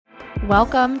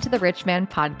Welcome to the Rich Man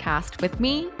Podcast with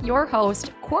me, your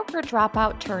host, corporate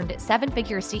dropout turned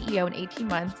seven-figure CEO in 18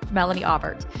 months, Melanie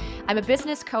Aubert. I'm a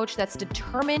business coach that's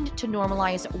determined to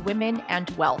normalize women and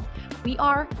wealth. We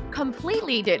are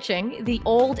completely ditching the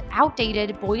old,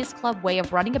 outdated boys club way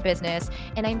of running a business,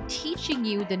 and I'm teaching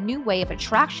you the new way of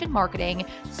attraction marketing,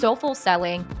 soulful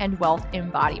selling, and wealth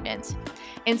embodiment.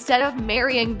 Instead of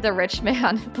marrying the rich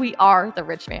man, we are the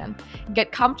rich man.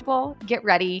 Get comfortable, get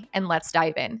ready, and let's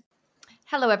dive in.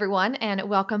 Hello, everyone, and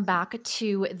welcome back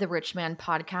to the Rich Man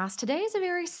Podcast. Today is a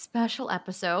very special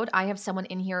episode. I have someone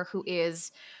in here who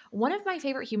is one of my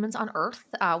favorite humans on earth.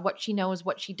 What she knows,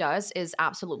 what she does is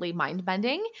absolutely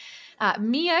mind-bending.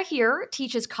 Mia here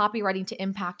teaches copywriting to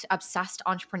impact obsessed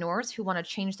entrepreneurs who want to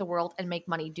change the world and make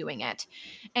money doing it.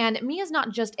 And Mia's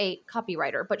not just a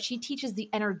copywriter, but she teaches the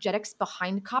energetics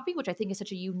behind copy, which I think is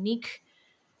such a unique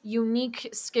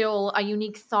skill, a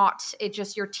unique thought. It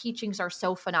just, your teachings are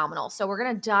so phenomenal. So we're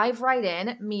going to dive right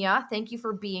in. Mia, thank you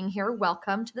for being here.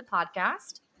 Welcome to the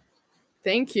podcast.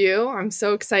 Thank you. I'm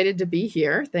so excited to be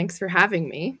here. Thanks for having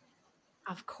me.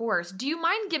 Of course. Do you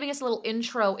mind giving us a little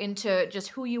intro into just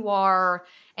who you are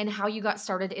and how you got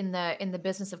started in the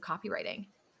business of copywriting?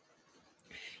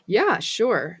 Yeah,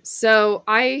 sure. So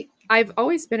I've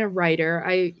always been a writer.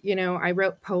 I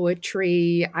wrote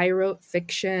poetry, I wrote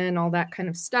fiction, all that kind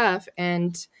of stuff.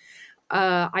 And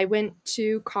I went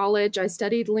to college, I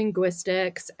studied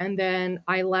linguistics, and then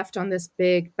I left on this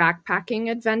big backpacking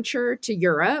adventure to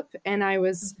Europe. And I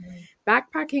was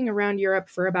backpacking around Europe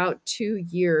for about 2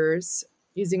 years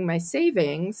using my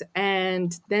savings.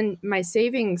 And then my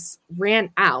savings ran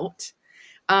out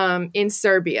in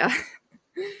Serbia.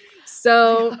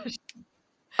 So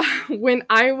when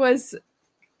I was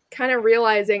kind of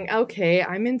realizing, okay,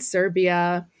 I'm in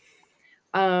Serbia,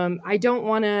 I don't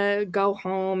want to go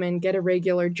home and get a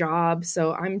regular job.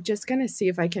 So I'm just going to see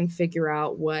if I can figure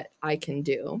out what I can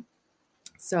do.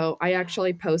 So I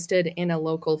actually posted in a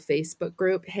local Facebook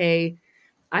group, hey,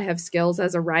 I have skills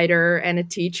as a writer and a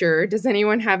teacher. Does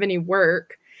anyone have any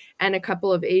work? And a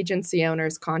couple of agency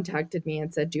owners contacted me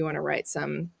and said, do you want to write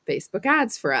some Facebook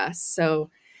ads for us? So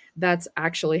that's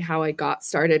actually how I got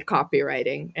started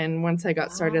copywriting. And once I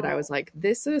got started, I was like,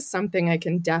 this is something I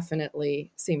can definitely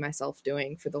see myself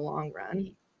doing for the long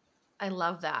run. I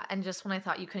love that. And just when I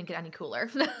thought you couldn't get any cooler.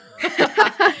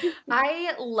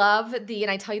 I love and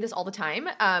I tell you this all the time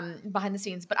behind the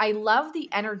scenes, but I love the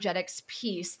energetics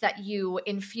piece that you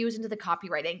infuse into the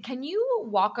copywriting. Can you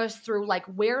walk us through like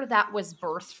where that was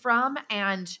birthed from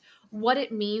and what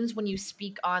it means when you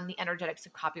speak on the energetics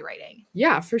of copywriting?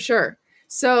 Yeah, for sure.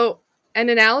 So an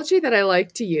analogy that I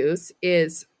like to use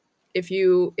is if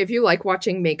you like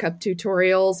watching makeup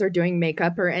tutorials or doing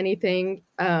makeup or anything,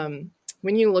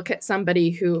 when you look at somebody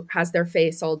who has their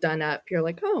face all done up, you're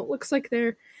like, oh, it looks like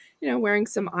they're, wearing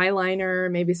some eyeliner,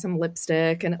 maybe some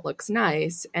lipstick, and it looks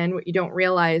nice. And what you don't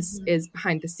realize is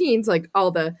behind the scenes, like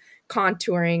all the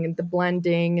contouring and the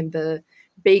blending and the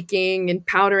baking and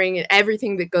powdering and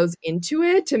everything that goes into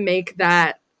it to make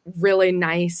that really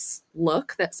nice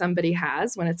look that somebody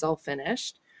has when it's all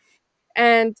finished.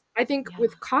 And I think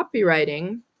with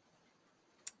copywriting,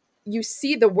 you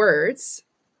see the words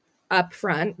up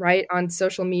front, right, on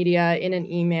social media, in an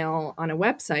email, on a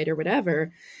website or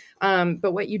whatever.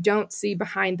 But what you don't see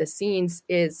behind the scenes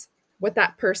is what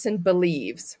that person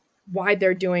believes, why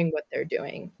they're doing what they're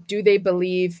doing. Do they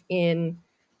believe in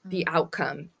the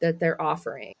outcome that they're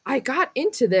offering? I got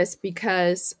into this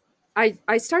because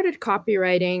I started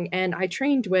copywriting and I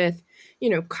trained with,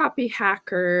 copy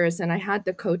hackers, and I had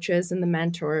the coaches and the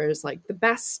mentors, like the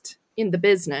best in the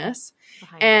business.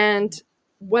 And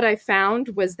what I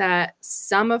found was that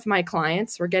some of my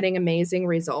clients were getting amazing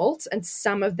results and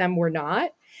some of them were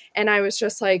not. And I was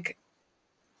just like,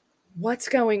 what's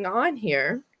going on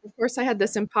here? Of course, I had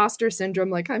this imposter syndrome,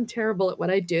 like I'm terrible at what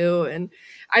I do and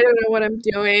I don't know what I'm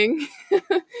doing.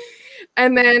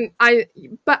 And then I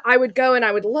would go and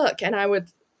I would look and I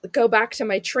would go back to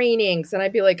my trainings and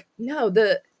I'd be like, no,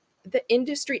 the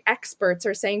industry experts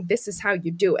are saying this is how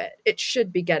you do it. It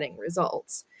should be getting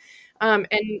results.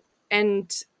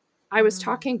 And I was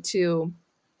talking to,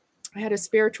 I had a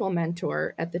spiritual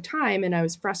mentor at the time and I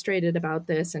was frustrated about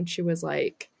this. And she was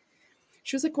like,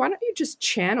 why don't you just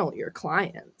channel your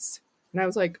clients? And I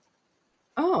was like,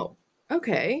 oh,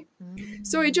 okay.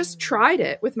 So I just tried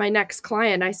it with my next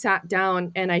client. I sat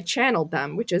down and I channeled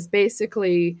them, which is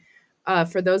basically,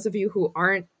 for those of you who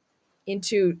aren't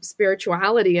into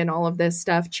spirituality and all of this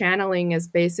stuff, channeling is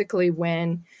basically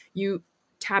when you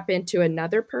tap into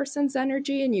another person's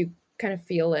energy and you kind of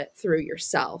feel it through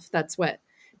yourself. That's what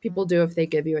people do if they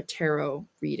give you a tarot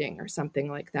reading or something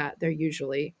like that. They're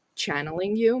usually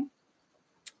channeling you.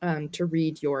 to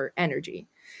read your energy.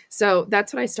 So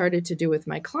that's what I started to do with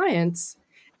my clients.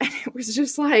 And it was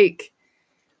just like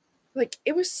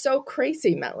it was so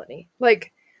crazy, Melanie.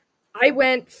 Like, I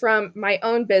went from my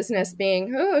own business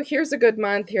being, oh, here's a good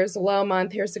month, here's a low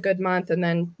month, here's a good month, and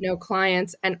then no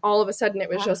clients. And all of a sudden it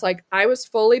was just like, I was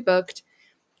fully booked.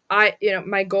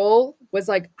 My goal was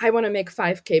like, I want to make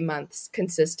 5K months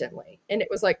consistently. And it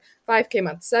was like 5K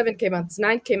months, 7K months,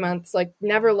 9K months, like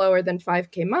never lower than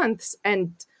 5K months.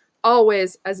 And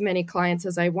always as many clients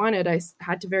as I wanted. I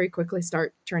had to very quickly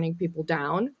start turning people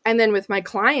down. And then with my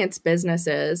clients'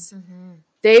 businesses,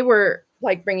 they were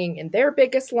like bringing in their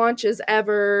biggest launches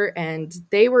ever, and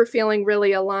they were feeling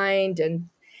really aligned.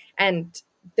 And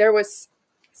there was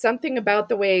something about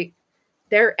the way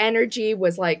their energy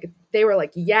was like, they were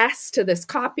like yes to this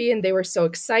copy, and they were so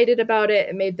excited about it.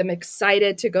 It made them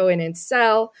excited to go in and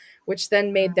sell, which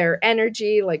then made their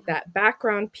energy, like that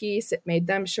background piece, it made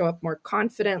them show up more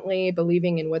confidently,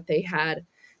 believing in what they had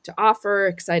to offer,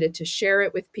 excited to share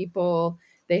it with people.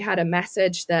 They had a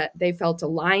message that they felt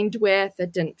aligned with,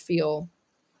 that didn't feel,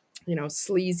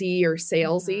 sleazy or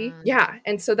salesy. Yeah.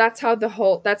 And so that's how the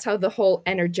whole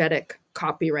energetic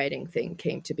copywriting thing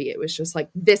came to be. It was just like,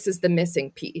 this is the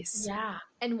missing piece. Yeah.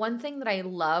 And one thing that I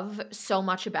love so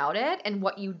much about it and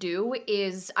what you do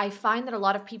is I find that a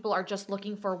lot of people are just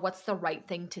looking for what's the right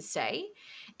thing to say.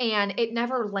 And it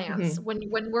never lands when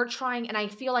we're trying. And I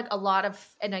feel like a lot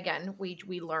of, and again,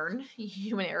 we learn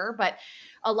human error, but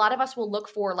a lot of us will look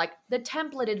for like the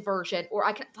templated version, or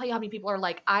I can tell you how many people are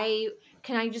like,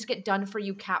 can I just get done for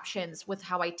you captions with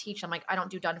how I teach? I'm like, I don't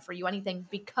do done for you anything,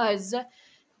 because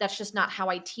that's just not how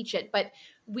I teach it. But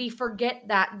we forget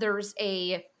that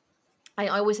I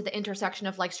always say the intersection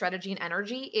of like strategy and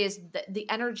energy is the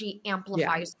energy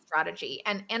amplifies strategy,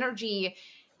 and energy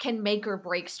can make or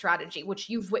break strategy, which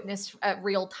you've witnessed at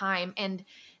real time. And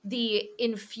the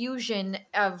infusion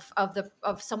of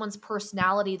someone's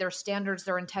personality, their standards,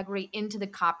 their integrity into the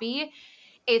copy,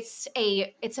 it's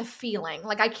a feeling.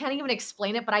 Like, I can't even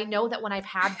explain it, but I know that when I've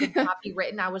had good copy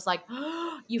written, I was like,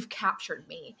 oh, you've captured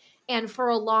me. And for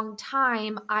a long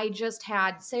time, I just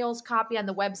had sales copy on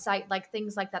the website, like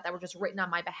things like that were just written on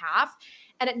my behalf.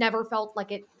 And it never felt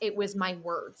like it was my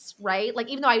words, right? Like,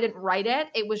 even though I didn't write it,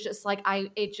 it was just like,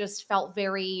 it just felt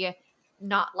very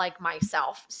not like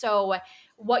myself. So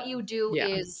what you do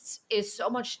is so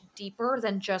much deeper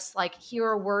than just like, here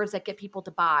are words that get people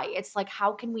to buy. It's like,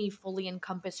 how can we fully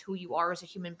encompass who you are as a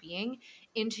human being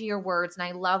into your words? And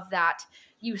I love that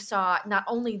you saw not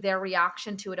only their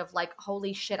reaction to it of like,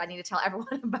 holy shit, I need to tell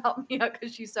everyone about Mia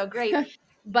because she's so great,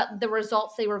 but the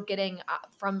results they were getting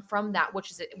from that,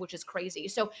 which is crazy.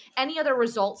 So any other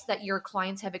results that your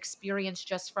clients have experienced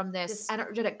just from this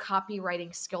energetic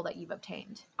copywriting skill that you've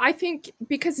obtained? I think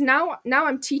because now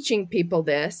I'm teaching people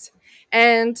this,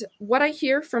 and what I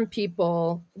hear from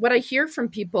people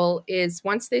is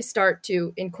once they start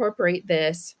to incorporate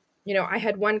this, I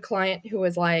had one client who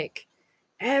was like,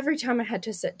 every time I had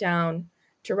to sit down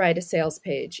to write a sales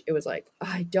page, it was like,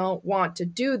 I don't want to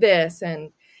do this,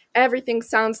 and everything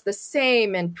sounds the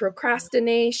same, and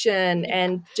procrastination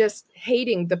and just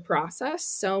hating the process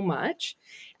so much.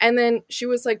 And then she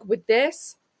was like, with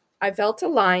this, I felt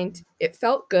aligned. It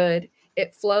felt good.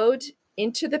 It flowed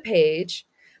into the page.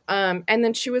 And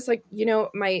then she was like,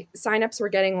 my signups were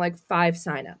getting like 5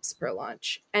 signups per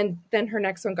launch. And then her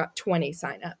next one got 20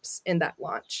 signups in that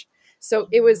launch. So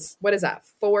it was,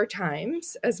 4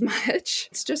 times as much.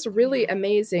 It's just really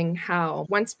amazing how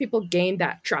once people gain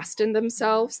that trust in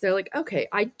themselves, they're like, okay,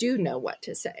 I do know what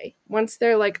to say. Once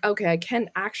they're like, okay, I can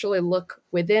actually look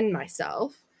within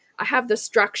myself. I have the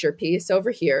structure piece over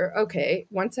here. Okay,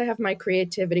 once I have my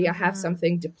creativity, I have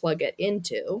something to plug it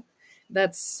into.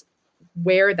 That's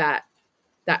where that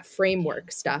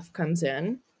framework stuff comes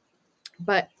in.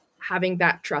 But having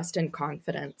that trust and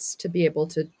confidence to be able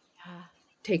to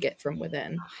take it from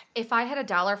within. If I had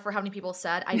 $1 for how many people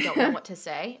said, I don't know what to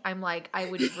say, I'm like, I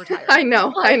would retire. I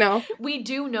know. We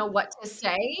do know what to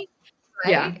say,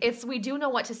 right? Yeah. We do know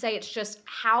what to say. It's just,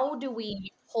 how do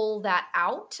we pull that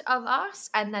out of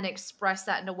us and then express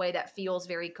that in a way that feels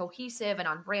very cohesive and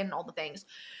on brand and all the things.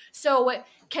 So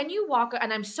can you walk,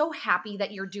 and I'm so happy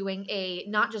that you're doing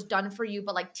not just done for you,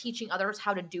 but like teaching others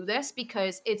how to do this,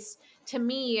 because it's, to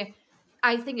me,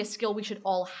 I think a skill we should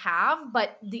all have,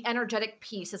 but the energetic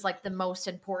piece is like the most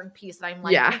important piece that I'm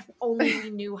like, if only we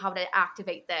knew how to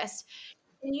activate this.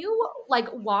 Can you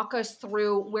like walk us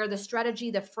through where the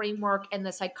strategy, the framework, and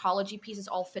the psychology pieces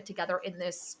all fit together in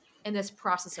this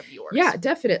process of yours? Yeah,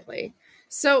 definitely.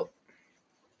 So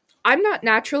I'm not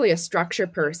naturally a structure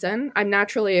person. I'm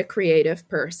naturally a creative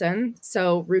person.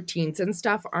 So routines and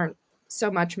stuff aren't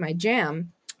so much my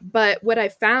jam. But what I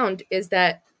found is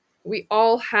that we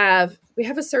have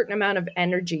a certain amount of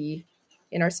energy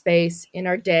in our space, in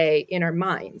our day, in our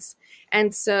minds.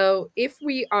 And so if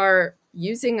we are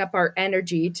using up our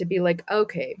energy to be like,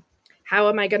 okay, how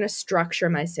am I going to structure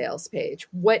my sales page?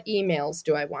 What emails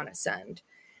do I want to send?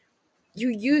 You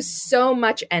use so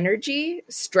much energy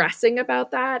stressing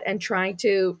about that and trying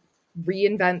to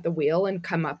reinvent the wheel and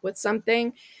come up with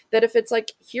something, that if it's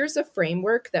like, here's a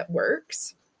framework that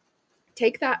works,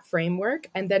 take that framework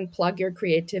and then plug your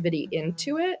creativity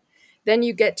into it, then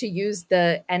you get to use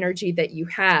the energy that you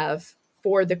have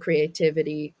for the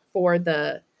creativity, for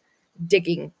the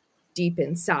digging deep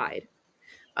inside.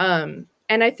 And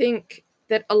I think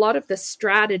that a lot of the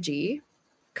strategy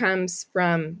comes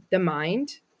from the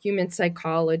mind, human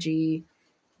psychology,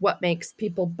 what makes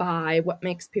people buy, what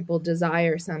makes people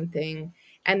desire something.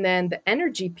 And then the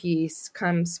energy piece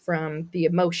comes from the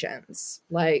emotions,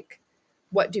 like,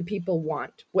 what do people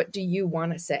want? What do you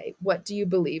want to say? What do you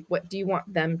believe? What do you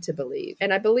want them to believe?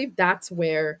 And I believe that's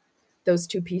where those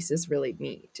two pieces really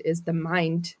meet, is the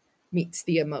mind meets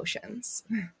the emotions.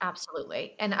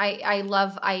 Absolutely. And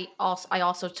I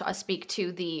also speak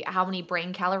to the how many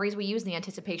brain calories we use in the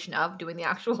anticipation of doing the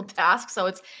actual task. So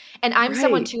it's, and I'm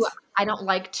someone Right. too, I don't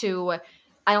like to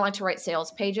I don't like to write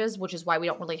sales pages, which is why we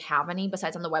don't really have any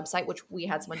besides on the website, which we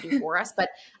had someone do for us. But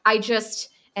I just,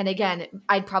 and again,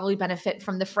 I'd probably benefit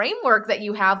from the framework that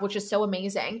you have, which is so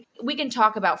amazing. We can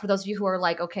talk about, for those of you who are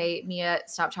like, okay, Mia,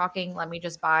 stop talking. Let me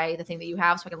just buy the thing that you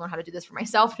have so I can learn how to do this for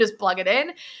myself. Just plug it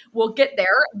in. We'll get there.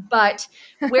 But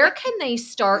where can they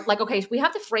start? Like, okay, so we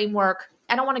have the framework.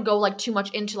 I don't want to go like too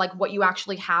much into like what you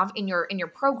actually have in your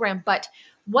program, but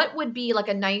what would be like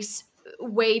a nice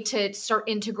way to start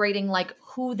integrating like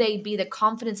who they be, the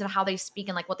confidence and how they speak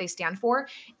and like what they stand for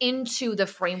into the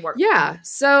framework? Yeah.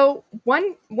 So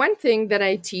one thing that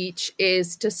I teach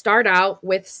is to start out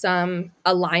with some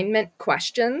alignment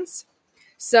questions.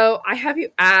 So I have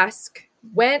you ask,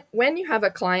 when you have a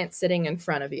client sitting in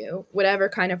front of you, whatever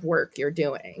kind of work you're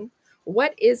doing,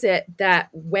 what is it that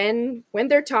when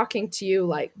they're talking to you,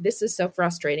 like, this is so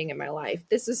frustrating in my life,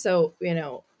 this is so,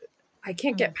 I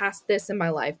can't get past this in my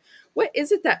life, what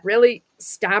is it that really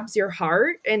stabs your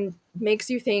heart and makes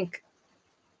you think,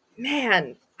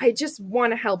 man, I just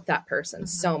want to help that person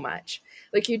so much.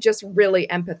 Like, you just really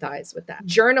empathize with that.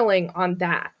 Journaling on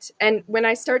that. And when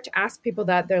I start to ask people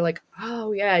that, they're like,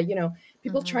 oh, yeah,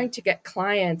 people trying to get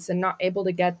clients and not able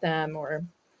to get them, or,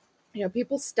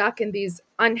 people stuck in these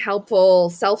unhelpful,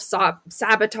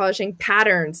 self-sabotaging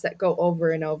patterns that go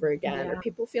over and over again, or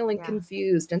people feeling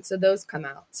confused. And so those come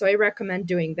out. So I recommend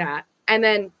doing that. And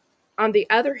then on the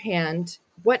other hand,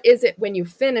 what is it when you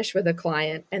finish with a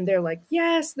client and they're like,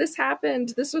 yes, this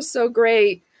happened, this was so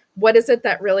great. What is it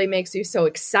that really makes you so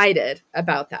excited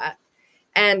about that?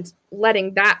 And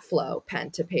letting that flow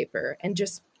pen to paper and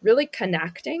just really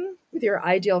connecting with your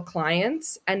ideal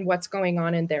clients and what's going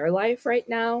on in their life right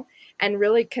now, and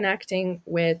really connecting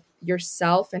with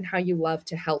yourself and how you love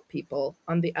to help people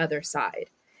on the other side.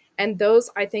 And those,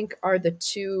 I think, are the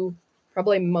two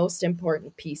probably most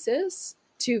important pieces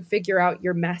to figure out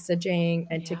your messaging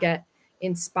and to get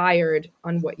inspired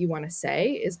on what you want to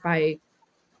say, is by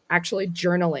actually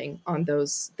journaling on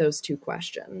those two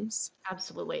questions.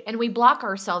 Absolutely. And we block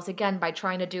ourselves again by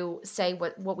trying to say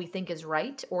what we think is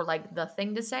right, or like the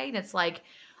thing to say. And it's like,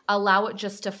 allow it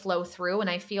just to flow through. And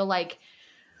I feel like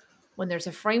when there's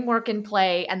a framework in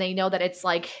play and they know that it's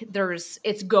like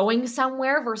it's going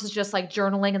somewhere, versus just like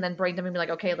journaling and then bring them and be like,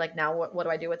 okay, like now what do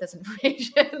I do with this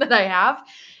information that I have?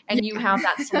 And you have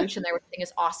that solution there, which I think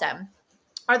is awesome.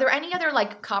 Are there any other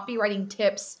like copywriting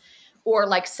tips or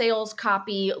like sales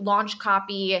copy, launch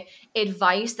copy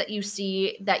advice that you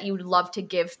see that you would love to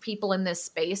give people in this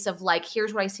space of like,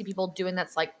 here's what I see people doing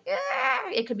that's like,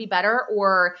 it could be better,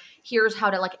 or here's how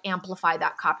to like amplify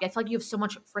that copy? I feel like you have so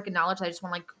much freaking knowledge that I just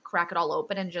want to like crack it all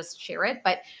open and just share it.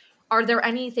 But are there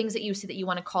any things that you see that you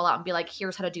want to call out and be like,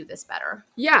 here's how to do this better?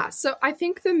 Yeah. So I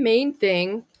think the main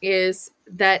thing is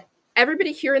that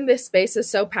everybody here in this space is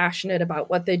so passionate about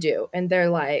what they do. And they're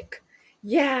like,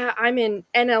 yeah, I'm in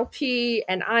NLP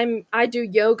and I do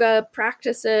yoga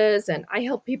practices and I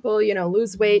help people,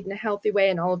 lose weight in a healthy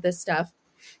way and all of this stuff.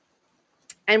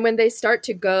 And when they start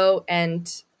to go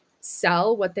and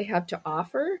sell what they have to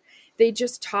offer, they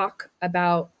just talk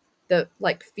about the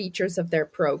like features of their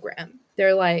program.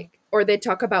 They're like, or they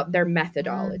talk about their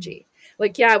methodology.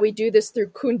 Like, yeah, we do this through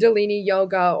Kundalini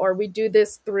yoga, or we do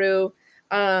this through,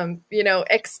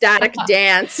 ecstatic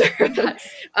dance,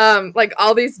 or, like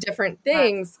all these different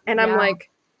things. And I'm like,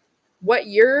 what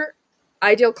your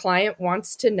ideal client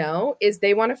wants to know is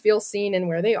they want to feel seen in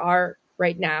where they are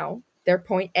right now, their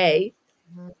point A.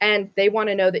 and they want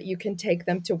to know that you can take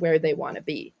them to where they want to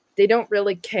be. They don't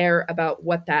really care about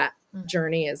what that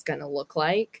journey is going to look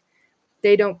like.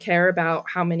 They don't care about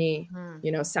how many,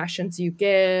 sessions you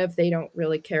give. They don't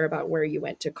really care about where you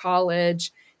went to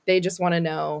college. They just want to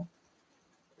know,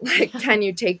 like, can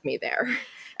you take me there?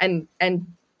 And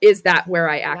is that where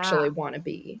I actually want to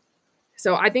be?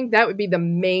 So I think that would be the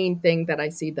main thing that I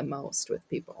see the most with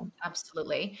people.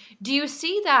 Absolutely. Do you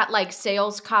see that like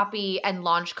sales copy and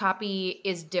launch copy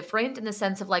is different in the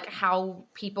sense of like how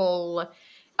people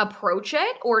approach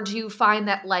it? Or do you find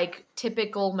that like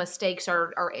typical mistakes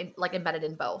are like embedded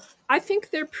in both? I think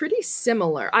they're pretty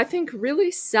similar. I think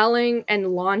really selling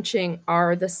and launching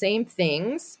are the same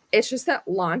things. It's just that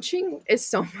launching is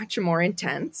so much more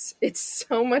intense. It's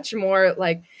so much more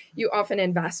like you often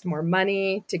invest more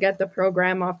money to get the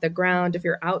program off the ground. If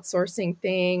you're outsourcing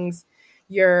things,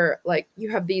 you're like,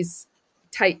 you have these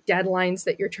tight deadlines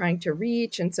that you're trying to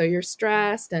reach. And so you're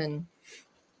stressed and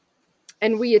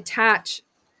we attach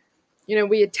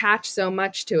so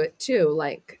much to it too.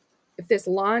 Like, if this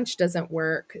launch doesn't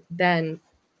work, then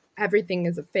everything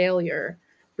is a failure,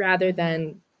 rather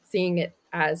than seeing it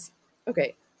as,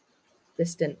 okay,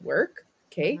 this didn't work.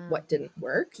 Okay, what didn't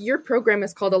work? Your program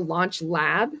is called a launch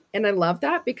lab. And I love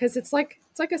that because it's like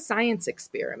a science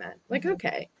experiment. Like,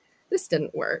 okay, this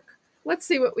didn't work. Let's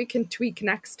see what we can tweak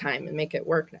next time and make it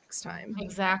work next time.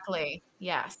 Exactly.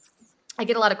 Yes. I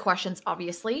get a lot of questions,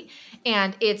 obviously.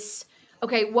 And it's,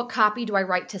 okay, what copy do I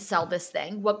write to sell this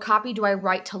thing? What copy do I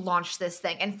write to launch this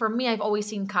thing? And for me, I've always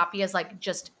seen copy as like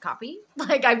just copy.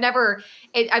 Like I've never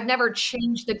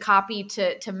changed the copy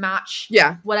to match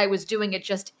what I was doing. It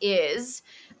just is.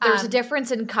 There's a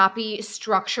difference in copy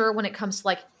structure when it comes to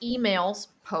like emails,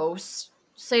 posts,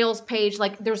 sales page.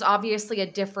 Like there's obviously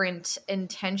a different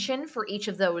intention for each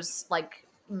of those like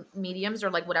mediums or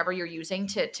like whatever you're using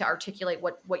to articulate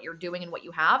what you're doing and what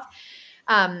you have.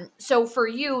 So for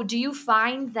you, do you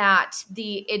find that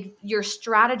your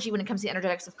strategy when it comes to the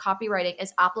energetics of copywriting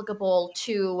is applicable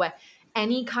to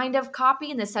any kind of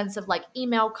copy in the sense of like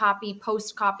email copy,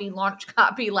 post copy, launch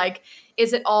copy? Like,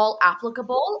 is it all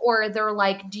applicable, or they're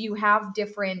like, do you have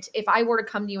different, if I were to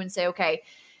come to you and say, okay,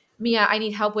 Mia, I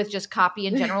need help with just copy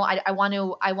in general. I want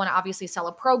to obviously sell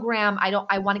a program.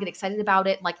 I want to get excited about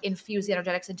it, like infuse the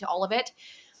energetics into all of it.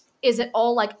 Is it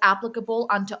all like applicable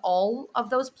onto all of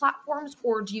those platforms,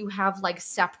 or do you have like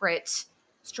separate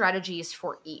strategies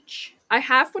for each? I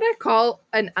have what I call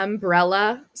an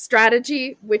umbrella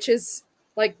strategy, which is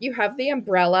like you have the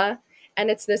umbrella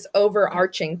and it's this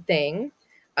overarching thing.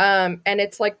 And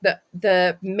it's like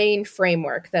the main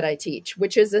framework that I teach,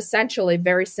 which is essentially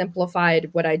very simplified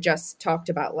what I just talked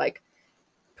about, like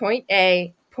point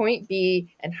A, point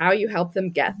B, and how you help them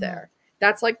get there.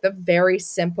 That's like the very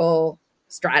simple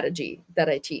strategy that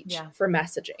I teach for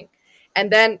messaging.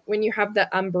 And then when you have the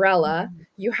umbrella,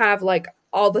 you have like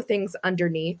all the things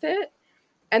underneath it.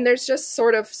 And there's just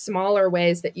sort of smaller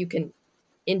ways that you can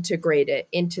integrate it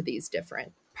into these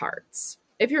different parts.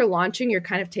 If you're launching, you're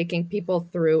kind of taking people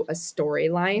through a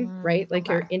storyline, right? Like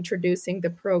you're introducing the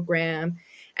program.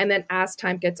 And then as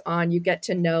time gets on, you get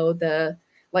to know the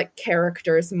like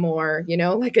characters more,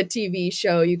 like a TV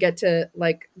show, you get to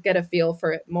like get a feel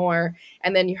for it more.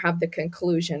 And then you have the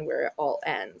conclusion where it all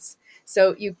ends.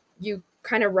 So you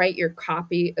kind of write your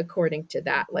copy according to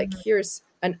that. Like here's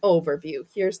an overview,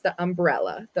 here's the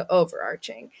umbrella, the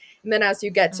overarching. And then as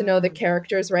you get to know the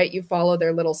characters, right, you follow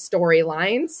their little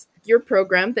storylines. Your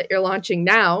program that you're launching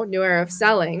now, New Era of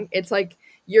Selling, it's like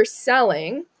you're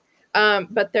selling,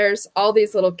 but there's all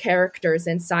these little characters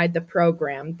inside the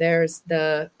program. There's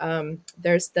the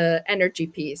energy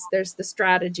piece. There's the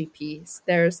strategy piece.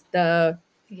 There's the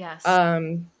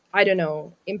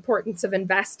importance of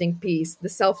investing piece, the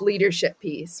self-leadership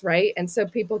piece, right? And so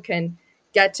people can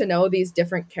get to know these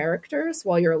different characters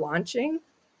while you're launching.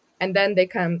 And then they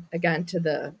come again to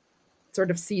the sort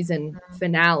of season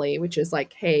finale, which is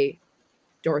like, hey,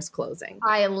 doors closing.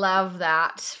 I love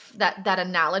that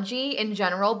analogy in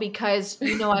general, because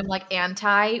I'm like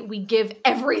we give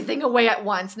everything away at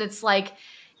once. And it's like,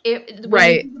 when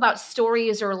you think about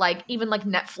stories or like even like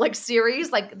Netflix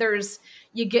series, like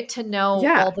you get to know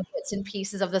all the bits and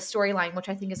pieces of the storyline, which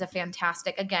I think is a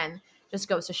fantastic, again, just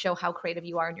goes to show how creative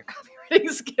you are in your copywriting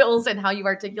skills and how you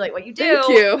articulate what you do. Thank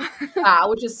you.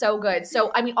 Which is so good.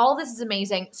 So, I mean, all this is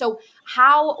amazing. So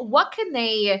what can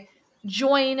they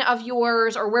join of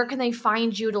yours, or where can they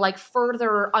find you to like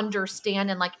further understand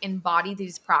and like embody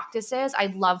these practices?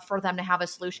 I'd love for them to have a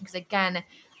solution. Because again,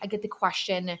 I get the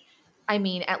question, I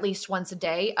mean, at least once a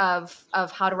day of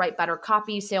how to write better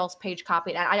copy, sales page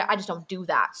copy. And I just don't do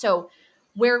that. So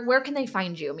Where can they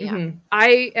find you, Mia?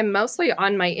 I am mostly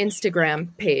on my Instagram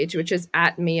page, which is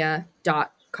at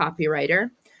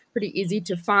mia.copywriter. Pretty easy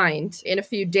to find. In a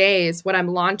few days, what I'm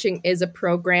launching is a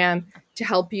program to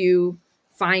help you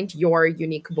find your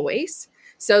unique voice.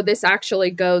 So this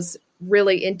actually goes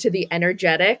really into the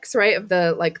energetics, right? Of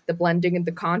the like the blending and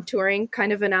the contouring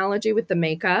kind of analogy with the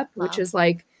makeup, which Love. is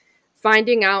like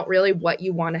finding out really what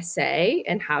you want to say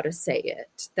and how to say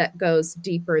it. That goes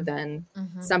deeper than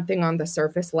something on the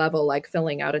surface level, like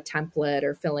filling out a template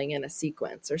or filling in a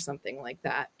sequence or something like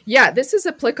that. Yeah, this is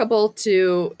applicable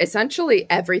to essentially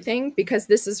everything because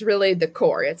this is really the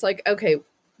core. It's like, okay,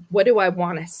 what do I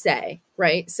want to say?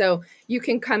 Right. So you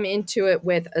can come into it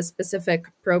with a specific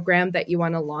program that you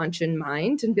want to launch in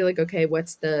mind and be like, okay,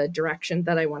 what's the direction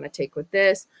that I want to take with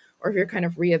this? Or if you're kind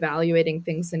of reevaluating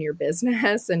things in your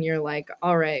business and you're like,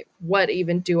 all right, what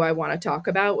even do I want to talk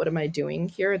about? What am I doing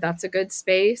here? That's a good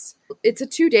space. It's a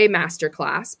 2-day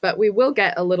masterclass, but we will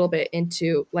get a little bit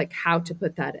into like how to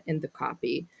put that in the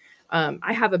copy.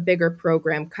 I have a bigger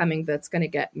program coming that's going to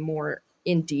get more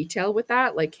in detail with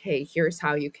that. Like, hey, here's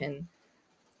how you can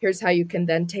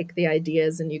then take the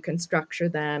ideas and you can structure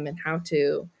them and how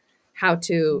to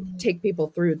take people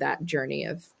through that journey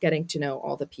of getting to know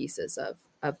all the pieces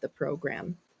of the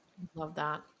program. Love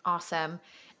that. Awesome.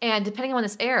 And depending on when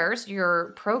this airs,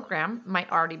 your program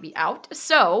might already be out.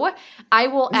 So I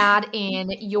will add in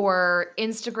your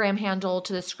Instagram handle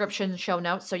to the description show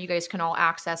notes so you guys can all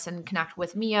access and connect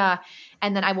with Mia.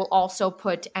 And then I will also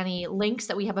put any links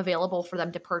that we have available for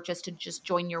them to purchase to just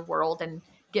join your world and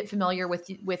get familiar with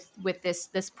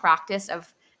this practice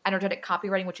of energetic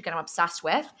copywriting, which again I'm obsessed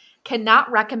with.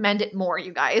 Cannot recommend it more,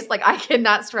 you guys. Like I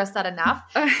cannot stress that enough.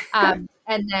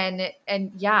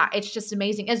 And yeah, it's just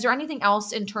amazing. Is there anything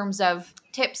else in terms of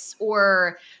tips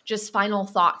or just final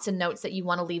thoughts and notes that you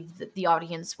want to leave the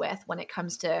audience with when it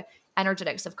comes to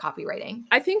energetics of copywriting?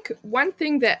 I think one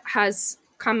thing that has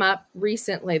come up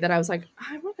recently that I was like,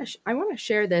 I want to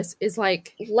share this is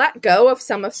like let go of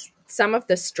some of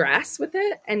the stress with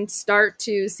it and start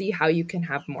to see how you can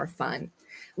have more fun.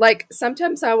 Like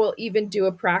sometimes I will even do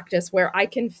a practice where I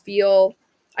can feel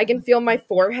my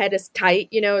forehead is tight,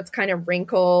 it's kind of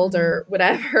wrinkled or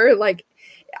whatever. Like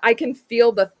I can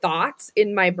feel the thoughts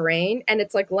in my brain and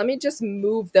it's like, let me just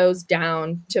move those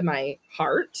down to my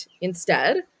heart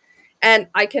instead. And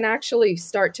I can actually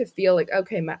start to feel like,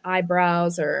 okay, my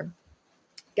eyebrows are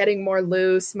getting more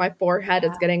loose. My forehead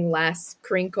is getting less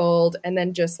crinkled and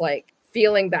then just like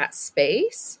feeling that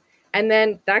space. And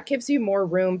then that gives you more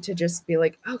room to just be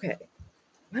like, okay,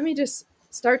 let me just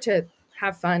start to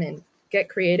have fun and get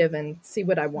creative and see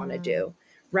what I want to do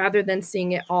rather than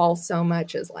seeing it all so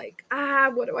much as like,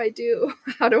 what do I do?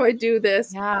 How do I do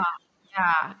this? Yeah,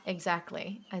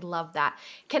 exactly. I love that.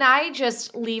 Can I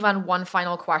just leave on one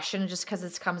final question just because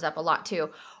this comes up a lot too?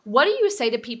 What do you say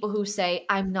to people who say,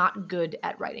 I'm not good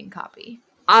at writing copy?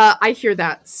 I hear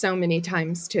that so many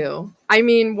times too. I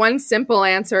mean, one simple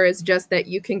answer is just that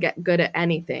you can get good at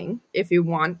anything if you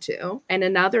want to. And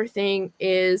another thing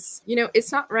is,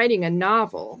 it's not writing a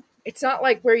novel. It's not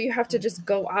like where you have to just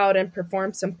go out and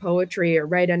perform some poetry or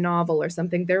write a novel or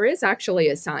something. There is actually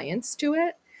a science to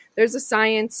it. There's a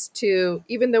science to,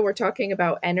 even though we're talking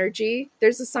about energy,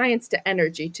 there's a science to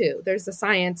energy too. There's a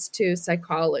science to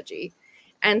psychology.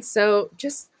 And so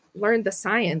just learn the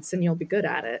science and you'll be good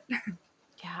at it.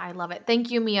 Yeah, I love it. Thank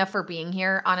you, Mia, for being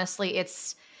here. Honestly,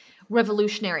 it's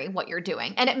revolutionary what you're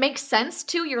doing. And it makes sense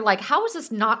too. You're like, how is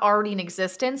this not already in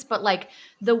existence? But like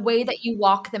the way that you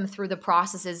walk them through the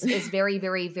process is very,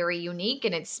 very, very unique.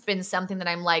 And it's been something that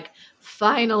I'm like,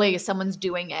 finally, someone's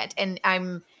doing it. And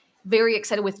I'm very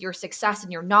excited with your success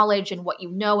and your knowledge and what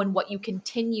you know and what you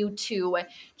continue to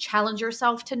challenge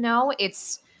yourself to know.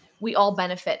 We all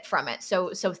benefit from it.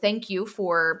 So thank you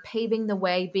for paving the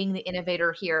way, being the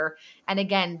innovator here. And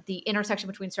again, the intersection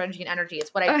between strategy and energy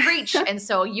is what I preach. And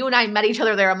so you and I met each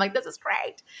other there. I'm like, this is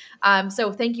great.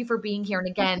 So thank you for being here. And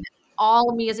again,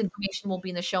 all Mia's information will be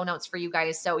in the show notes for you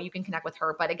guys, so you can connect with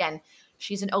her. But again,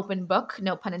 she's an open book,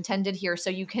 no pun intended here.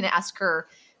 So you can ask her,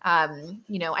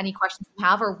 any questions you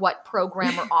have or what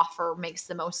program or offer makes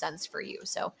the most sense for you.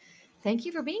 So thank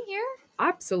you for being here.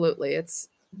 Absolutely. It's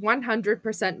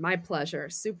 100% my pleasure.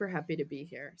 Super happy to be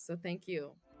here. So thank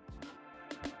you.